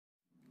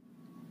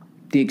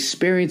the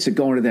experience of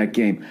going to that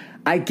game.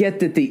 I get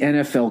that the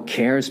NFL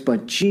cares,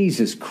 but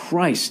Jesus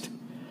Christ.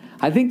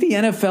 I think the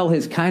NFL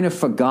has kind of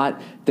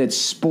forgot that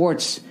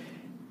sports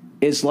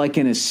is like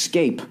an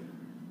escape.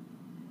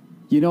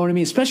 You know what I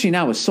mean? Especially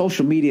now with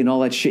social media and all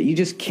that shit. You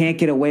just can't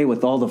get away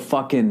with all the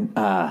fucking...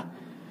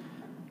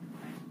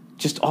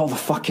 just all the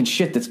fucking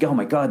shit that's going. Oh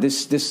my God,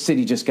 this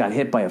city just got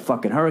hit by a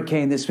fucking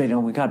hurricane. This,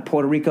 oh my God,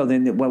 Puerto Rico.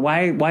 Then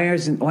why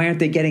aren't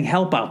they getting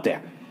help out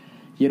there?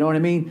 You know what I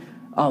mean?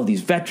 Oh,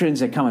 these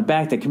veterans are coming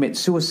back. They commit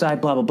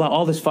suicide. Blah blah blah.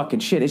 All this fucking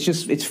shit.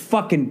 It's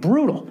fucking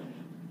brutal.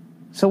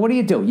 So what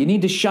do? You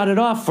need to shut it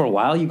off for a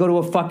while. You go to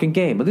a fucking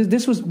game. But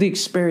this was the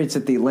experience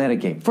at the Atlanta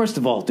game. First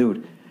of all,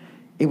 dude,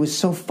 it was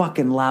so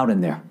fucking loud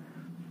in there.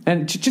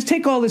 And just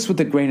take all this with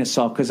a grain of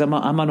salt because I'm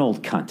an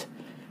old cunt.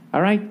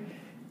 All right.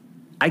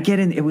 I get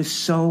in. It was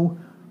so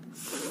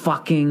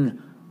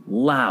fucking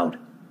loud.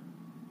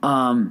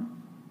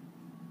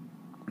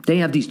 They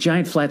have these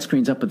giant flat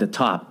screens up at the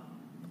top,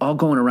 all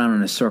going around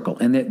in a circle,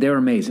 and they're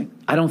amazing.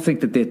 I don't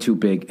think that they're too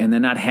big, and they're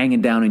not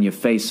hanging down in your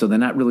face, so they're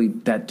not really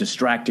that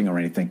distracting or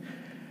anything.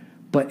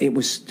 But it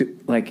was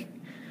like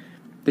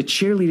the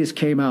cheerleaders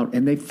came out,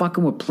 and they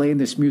fucking were playing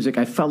this music.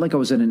 I felt like I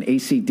was at an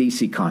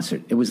AC/DC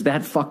concert. It was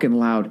that fucking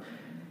loud,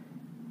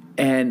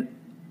 and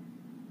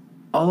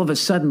all of a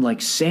sudden,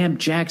 like Sam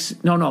Jackson...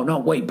 No,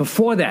 wait.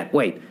 Before that,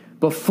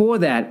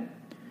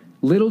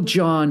 Little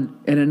John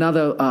and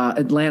another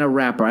Atlanta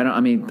rapper.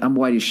 I'm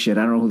white as shit.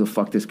 I don't know who the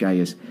fuck this guy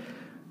is.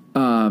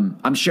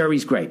 I'm sure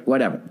he's great.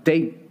 Whatever.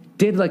 They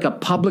did like a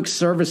public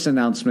service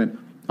announcement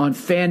on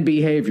fan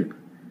behavior.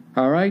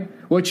 All right?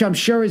 Which I'm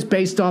sure is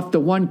based off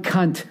the one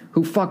cunt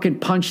who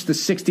fucking punched the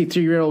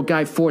 63-year-old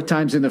guy 4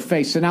 times in the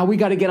face. So now we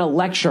got to get a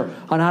lecture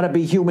on how to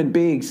be human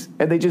beings.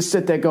 And they just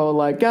sit there going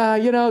like,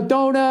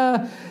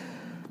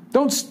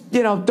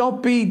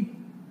 don't be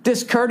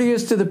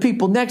discourteous to the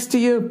people next to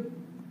you.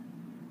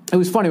 It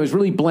was funny. It was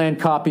really bland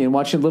copy, and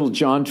watching Little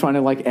John trying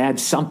to like add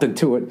something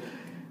to it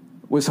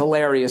was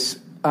hilarious.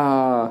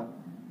 And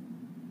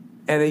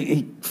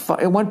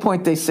at one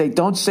point they say,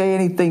 "Don't say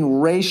anything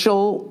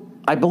racial."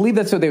 I believe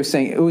that's what they were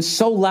saying. It was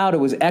so loud it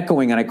was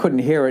echoing, and I couldn't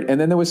hear it. And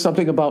then there was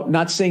something about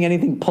not saying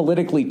anything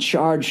politically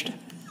charged.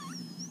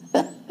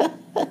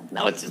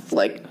 Now it's just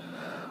like,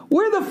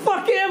 where the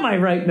fuck am I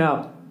right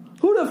now?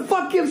 Who the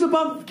fuck gives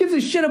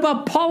a shit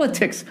about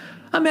politics?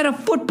 I'm at a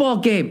football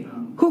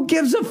game. Who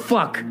gives a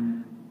fuck?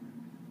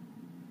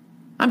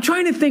 I'm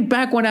trying to think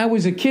back when I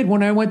was a kid,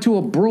 when I went to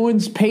a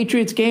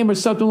Bruins-Patriots game or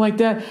something like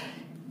that,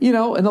 in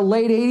the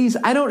late 80s.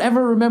 I don't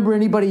ever remember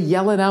anybody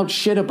yelling out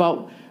shit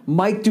about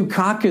Mike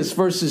Dukakis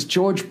versus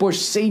George Bush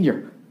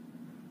Sr.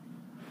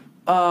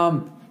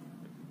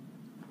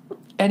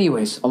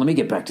 Anyways, let me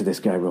get back to this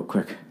guy real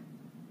quick.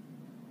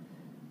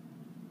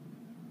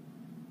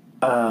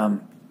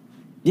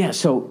 Yeah,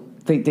 so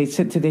they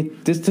said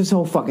this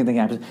whole fucking thing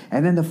happens,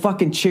 and then the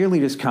fucking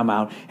cheerleaders come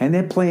out, and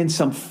they're playing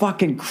some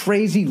fucking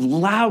crazy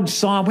loud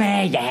song.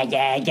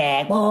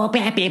 All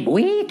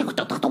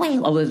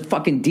this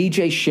fucking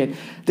DJ shit.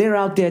 They're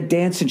out there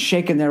dancing,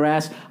 shaking their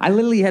ass. I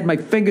literally had my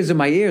fingers in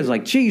my ears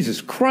like, Jesus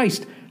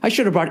Christ, I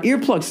should have brought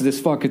earplugs to this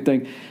fucking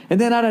thing.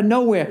 And then out of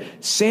nowhere,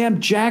 Sam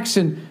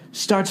Jackson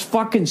starts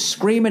fucking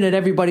screaming at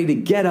everybody to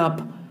get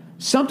up.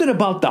 Something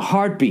about the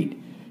heartbeat.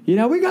 We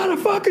gotta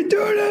fucking do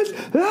this.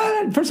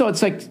 First of all,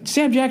 it's like,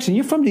 Sam Jackson,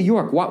 you're from New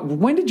York.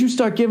 When did you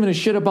start giving a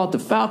shit about the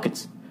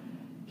Falcons?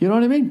 You know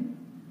what I mean?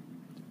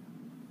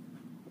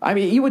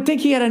 You would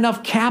think he had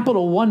enough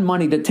Capital One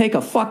money to take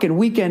a fucking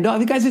weekend off.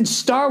 The guy's in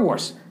Star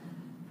Wars.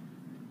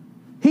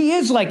 He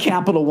is like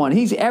Capital One.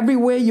 He's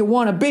everywhere you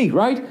want to be,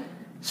 right?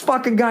 This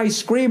fucking guy's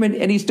screaming,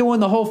 and he's doing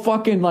the whole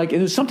fucking, like,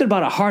 there's something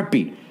about a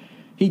heartbeat.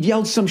 He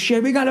yelled some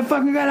shit. We gotta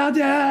fucking get out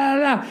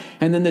there.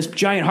 And then this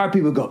giant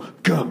heartbeat would go,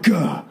 gah,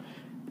 gah.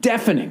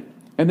 Deafening.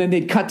 And then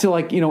they'd cut to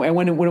like, and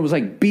when it was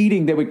like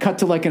beating, they would cut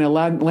to like an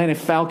Atlanta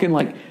Falcon,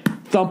 like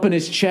thumping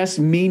his chest,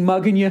 mean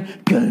mugging you.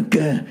 Gah, gah.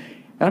 And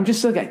I'm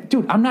just like,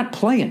 dude, I'm not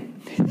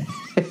playing.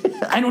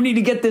 I don't need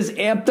to get this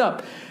amped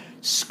up.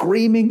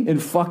 Screaming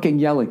and fucking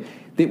yelling.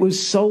 It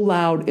was so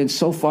loud and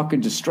so fucking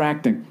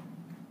distracting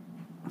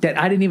that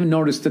I didn't even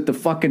notice that the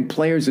fucking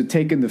players had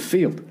taken the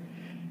field.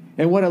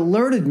 And what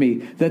alerted me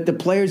that the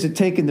players had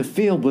taken the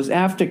field was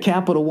after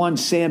Capital One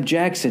Sam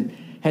Jackson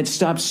had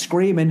stopped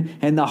screaming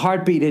and the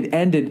heartbeat had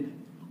ended,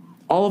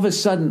 all of a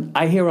sudden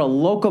I hear a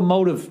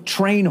locomotive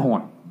train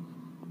horn.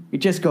 It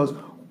just goes,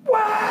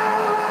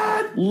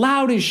 what?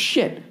 Loud as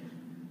shit.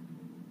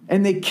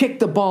 And they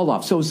kicked the ball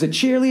off. So it was the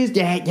cheerleaders,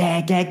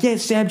 yeah,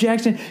 Sam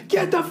Jackson,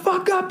 get the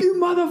fuck up, you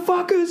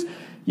motherfuckers.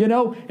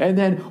 And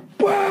then,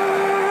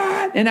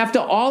 what? And after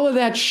all of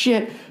that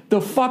shit,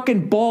 the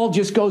fucking ball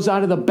just goes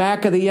out of the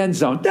back of the end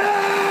zone.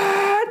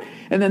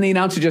 And then the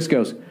announcer just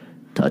goes,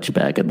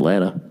 touchback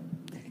Atlanta.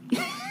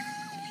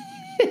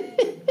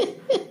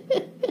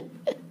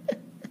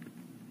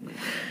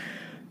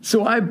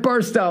 So I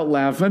burst out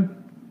laughing,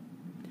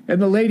 and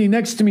the lady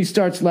next to me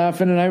starts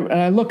laughing, and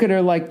I look at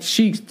her like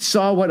she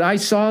saw what I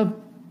saw,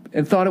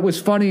 and thought it was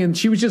funny, and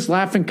she was just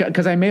laughing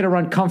because I made her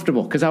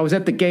uncomfortable because I was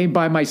at the game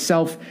by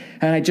myself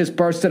and I just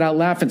bursted out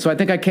laughing. So I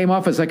think I came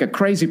off as like a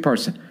crazy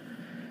person.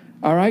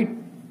 All right,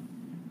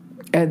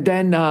 and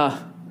then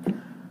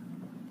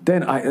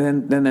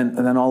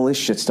all this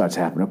shit starts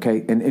happening.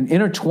 Okay, and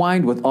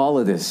intertwined with all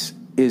of this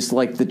is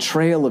like the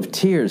trail of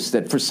tears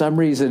that for some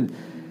reason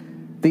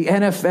the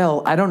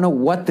NFL, I don't know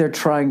what they're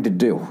trying to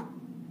do.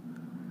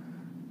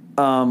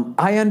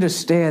 I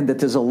understand that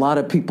there's a lot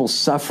of people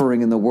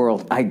suffering in the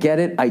world. I get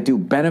it. I do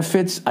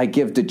benefits. I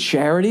give to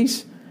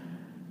charities.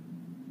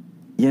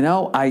 You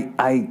know,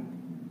 I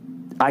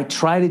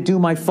try to do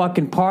my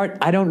fucking part.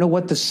 I don't know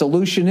what the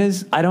solution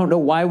is. I don't know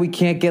why we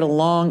can't get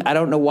along. I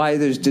don't know why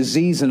there's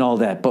disease and all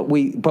that. But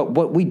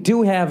what we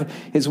do have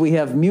is we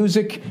have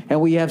music and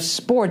we have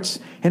sports,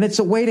 and it's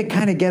a way to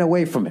kind of get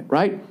away from it,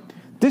 right?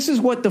 This is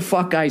what the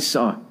fuck I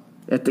saw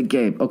at the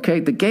game, okay?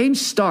 The game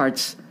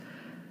starts,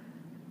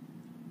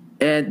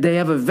 and they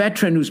have a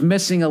veteran who's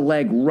missing a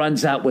leg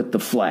runs out with the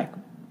flag,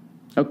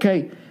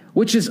 okay?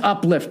 Which is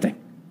uplifting,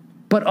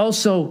 but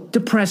also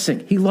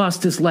depressing. He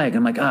lost his leg.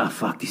 I'm like,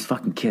 fuck, these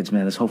fucking kids,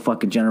 man, this whole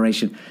fucking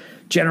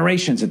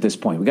generations at this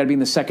point. We got to be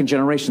in the second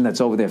generation that's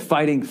over there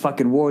fighting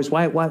fucking wars.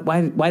 Why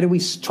do we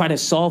try to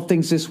solve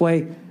things this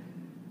way?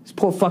 This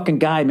poor fucking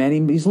guy,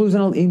 man, he's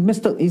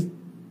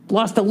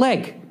lost a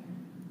leg,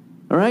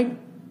 all right?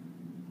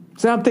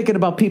 So I'm thinking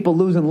about people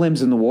losing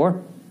limbs in the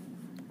war.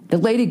 The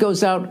lady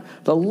goes out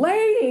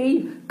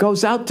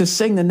to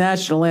sing the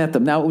national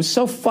anthem. Now, it was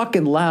so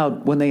fucking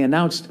loud when they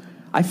announced,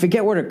 I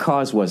forget what her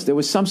cause was. There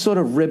was some sort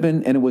of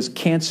ribbon, and it was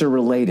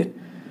cancer-related.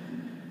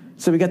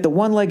 So we got the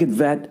one-legged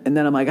vet, and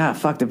then I'm like,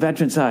 fuck, the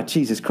veterans,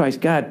 Jesus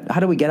Christ, God, how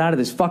do we get out of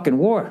this fucking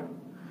war?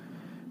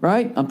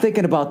 Right? I'm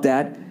thinking about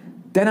that.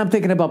 Then I'm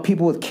thinking about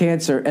people with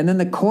cancer, and then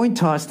the coin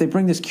toss, they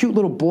bring this cute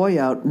little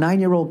boy out,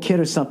 9-year-old kid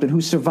or something,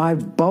 who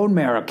survived bone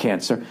marrow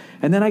cancer.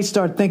 And then I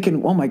start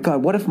thinking, oh, my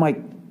God, what if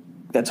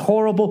that's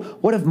horrible.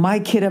 What if my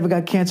kid ever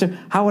got cancer?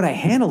 How would I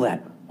handle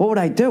that? What would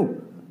I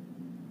do?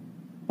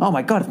 Oh,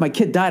 my God, if my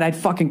kid died, I'd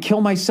fucking kill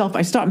myself.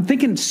 I'm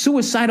thinking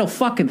suicidal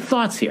fucking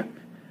thoughts here.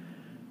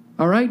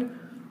 All right?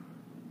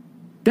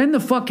 Then the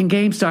fucking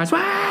game starts.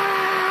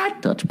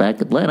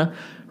 Touchback Atlanta,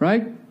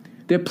 right?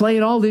 They're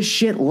playing all this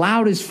shit,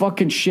 loud as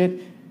fucking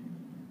shit.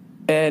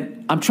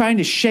 And I'm trying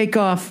to shake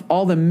off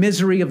all the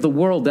misery of the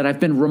world that I've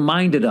been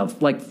reminded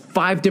of, like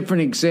 5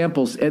 different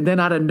examples. And then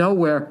out of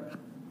nowhere,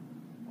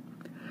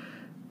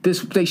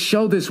 they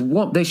show this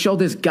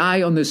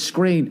guy on the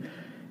screen,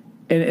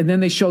 and then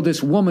they show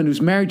this woman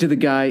who's married to the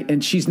guy,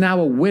 and she's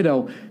now a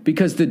widow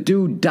because the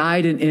dude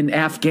died in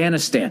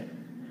Afghanistan.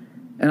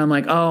 And I'm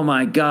like, oh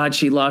my God,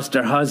 she lost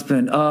her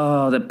husband.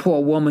 Oh, the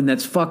poor woman,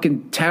 that's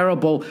fucking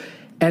terrible.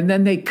 And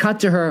then they cut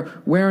to her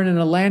wearing an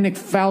Atlantic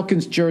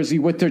Falcons jersey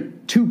with her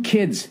 2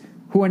 kids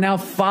who are now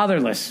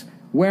fatherless,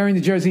 wearing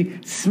the jersey,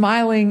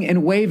 smiling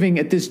and waving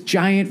at this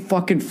giant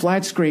fucking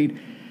flat screen.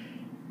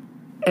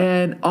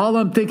 And all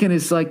I'm thinking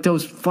is, like,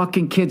 those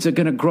fucking kids are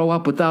going to grow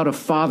up without a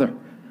father.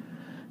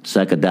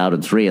 2nd down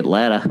and 3,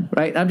 Atlanta.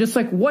 Right? I'm just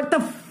like, what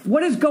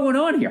is going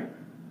on here?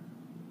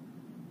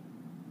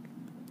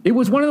 It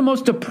was one of the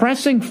most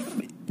depressing.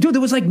 Dude,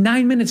 there was like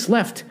 9 minutes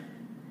left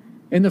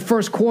in the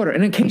first quarter.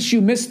 And in case you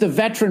missed the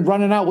veteran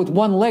running out with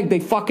one leg, they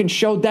fucking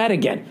showed that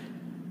again.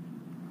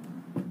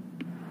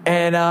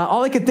 And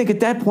all I could think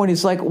at that point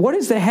is, like, what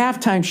is the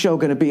halftime show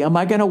going to be? Am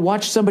I going to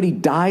watch somebody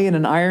die in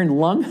an iron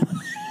lung?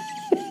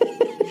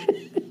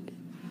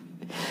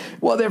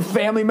 Well, their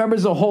family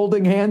members are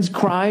holding hands,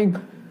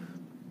 crying.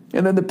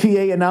 And then the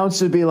PA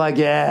announcer would be like,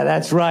 yeah,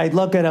 that's right.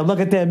 Look at them. Look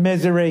at their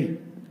misery.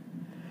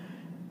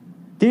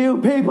 Do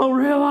you people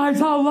realize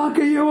how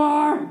lucky you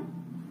are?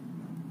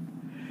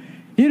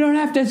 You don't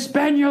have to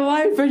spend your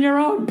life in your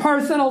own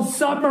personal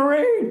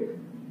submarine,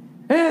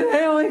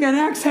 inhaling and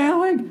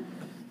exhaling.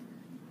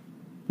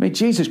 I mean,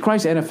 Jesus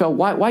Christ, NFL,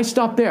 why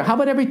stop there? How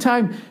about every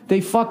time they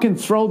fucking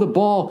throw the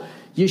ball,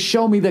 you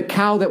show me the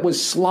cow that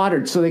was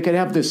slaughtered so they could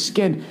have the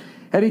skin?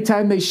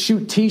 Anytime they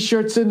shoot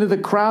T-shirts into the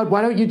crowd,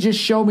 why don't you just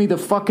show me the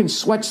fucking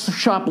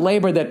sweatshop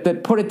labor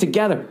that put it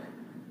together?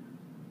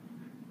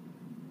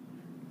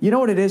 You know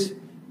what it is?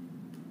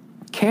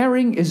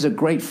 Caring is a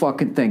great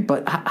fucking thing,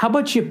 but how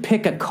about you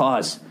pick a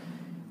cause?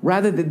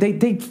 Rather than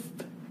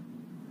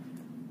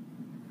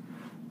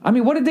I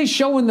mean, what did they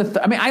show in the...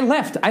 I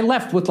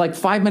left with like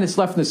 5 minutes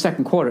left in the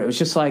second quarter. It was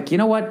just like, you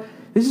know what?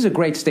 This is a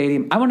great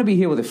stadium. I want to be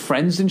here with the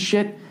friends and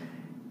shit.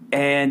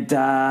 And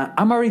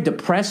I'm already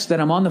depressed that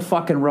I'm on the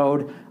fucking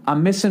road.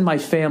 I'm missing my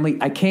family.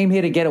 I came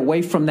here to get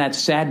away from that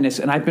sadness,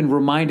 and I've been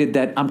reminded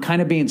that I'm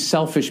kind of being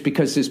selfish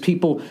because there's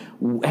people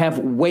who have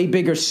way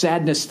bigger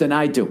sadness than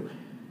I do.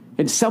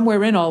 And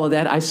somewhere in all of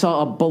that, I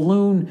saw a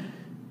balloon,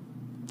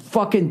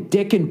 fucking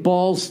dick and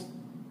balls,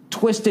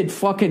 twisted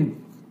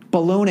fucking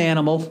balloon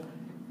animal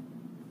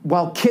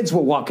while kids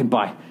were walking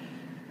by.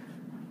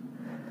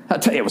 I'll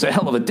tell you, it was a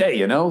hell of a day,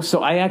 you know?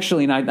 So I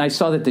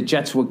saw that the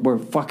Jets were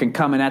fucking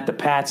coming at the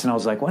Pats, and I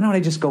was like, why don't I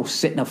just go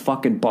sit in a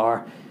fucking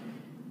bar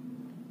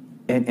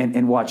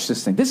and watch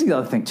this thing? This is the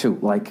other thing, too.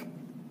 Like,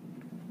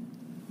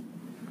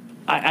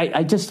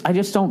 I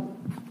just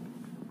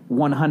don't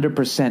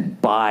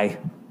 100% buy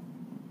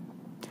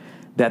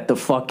that the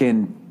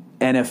fucking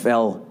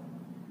NFL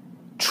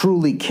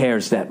truly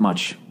cares that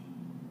much.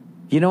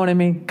 You know what I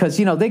mean? Because,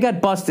 you know, they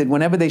got busted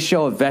whenever they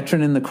show a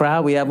veteran in the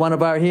crowd. We have one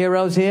of our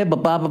heroes here, blah,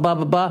 blah, blah,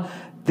 blah, blah.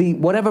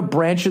 Whatever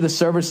branch of the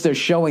service they're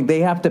showing, they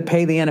have to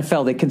pay the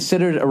NFL. They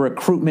consider it a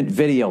recruitment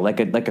video, like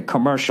a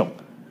commercial.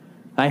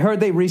 I heard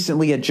they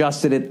recently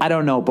adjusted it. I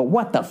don't know, but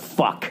what the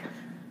fuck?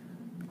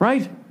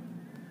 Right?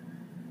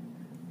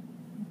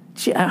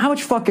 Gee, how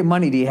much fucking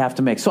money do you have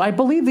to make? So I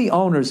believe the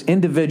owners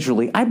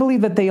individually, I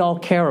believe that they all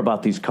care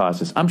about these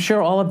causes. I'm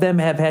sure all of them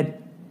have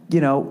had,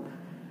 you know,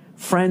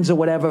 friends or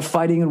whatever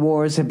fighting in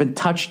wars, have been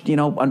touched, you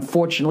know,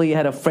 unfortunately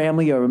had a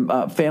family or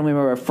a family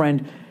member or a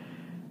friend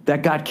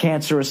that got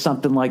cancer or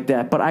something like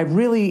that. But I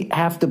really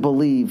have to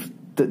believe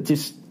that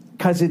just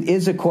because it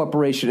is a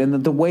corporation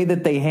and the way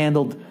that they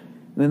handled,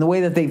 and the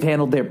way that they've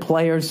handled their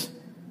players,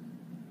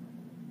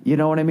 you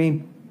know what I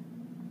mean?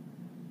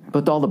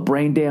 With all the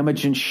brain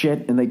damage and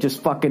shit, and they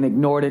just fucking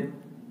ignored it,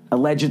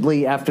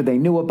 allegedly, after they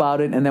knew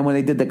about it. And then when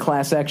they did the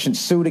class action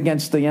suit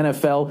against the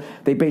NFL,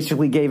 they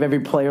basically gave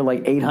every player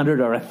like $800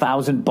 or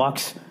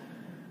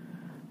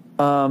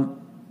 $1,000.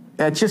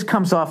 It just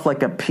comes off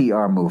like a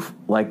PR move,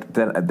 like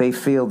that they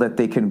feel that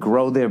they can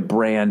grow their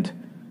brand.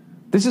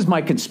 This is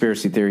my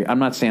conspiracy theory. I'm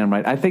not saying I'm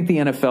right. I think the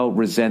NFL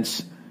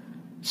resents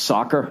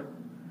soccer,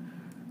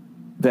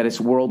 that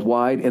it's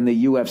worldwide, and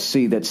the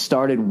UFC that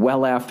started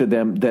well after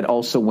them that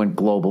also went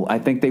global. I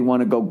think they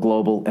want to go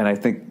global, and I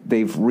think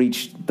they've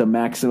reached the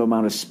maximum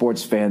amount of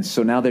sports fans.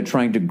 So now they're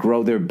trying to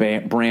grow their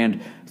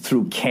brand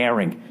through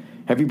caring.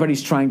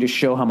 Everybody's trying to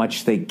show how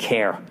much they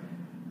care.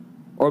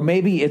 Or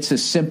maybe it's a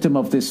symptom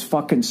of this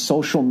fucking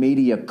social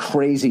media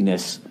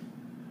craziness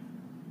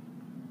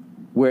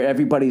where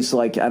everybody's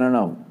like, I don't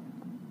know,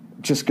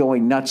 just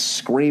going nuts,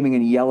 screaming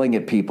and yelling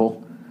at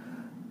people.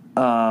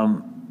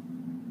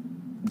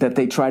 That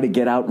they try to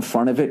get out in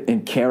front of it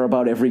and care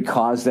about every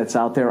cause that's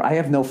out there. I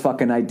have no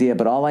fucking idea,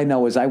 but all I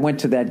know is I went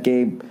to that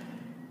game,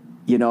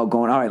 you know,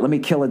 going, all right, let me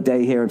kill a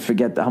day here and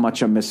forget how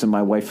much I'm missing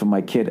my wife and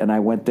my kid. And I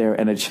went there,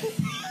 and it's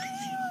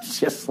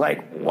just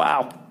like,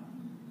 wow.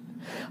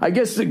 I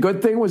guess the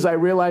good thing was I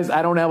realized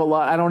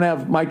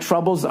my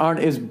troubles aren't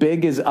as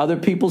big as other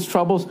people's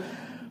troubles.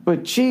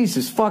 But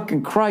Jesus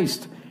fucking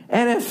Christ,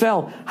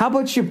 NFL, how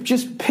about you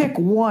just pick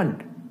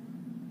one?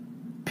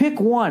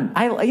 Pick one.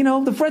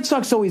 The Red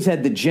Sox always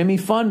had the Jimmy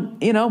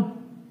Fund, you know.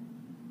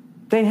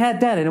 They had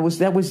that, and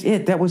that was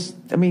it. That was,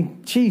 I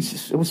mean,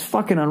 Jesus, it was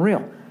fucking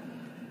unreal.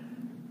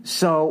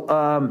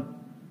 So,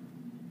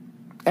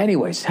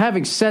 anyways,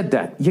 having said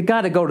that, you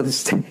got to go to the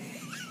stadium.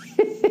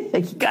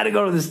 You got to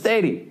go to the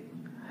stadium.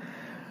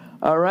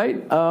 All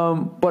right?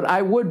 But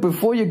I would,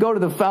 before you go to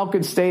the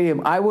Falcon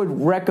Stadium, I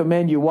would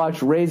recommend you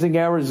watch Raising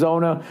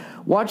Arizona.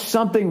 Watch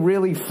something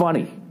really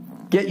funny.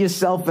 Get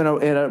yourself in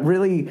a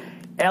really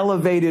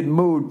elevated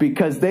mood,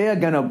 because they are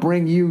going to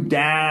bring you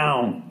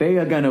down. They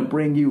are going to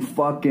bring you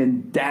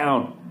fucking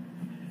down.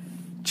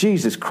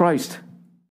 Jesus Christ.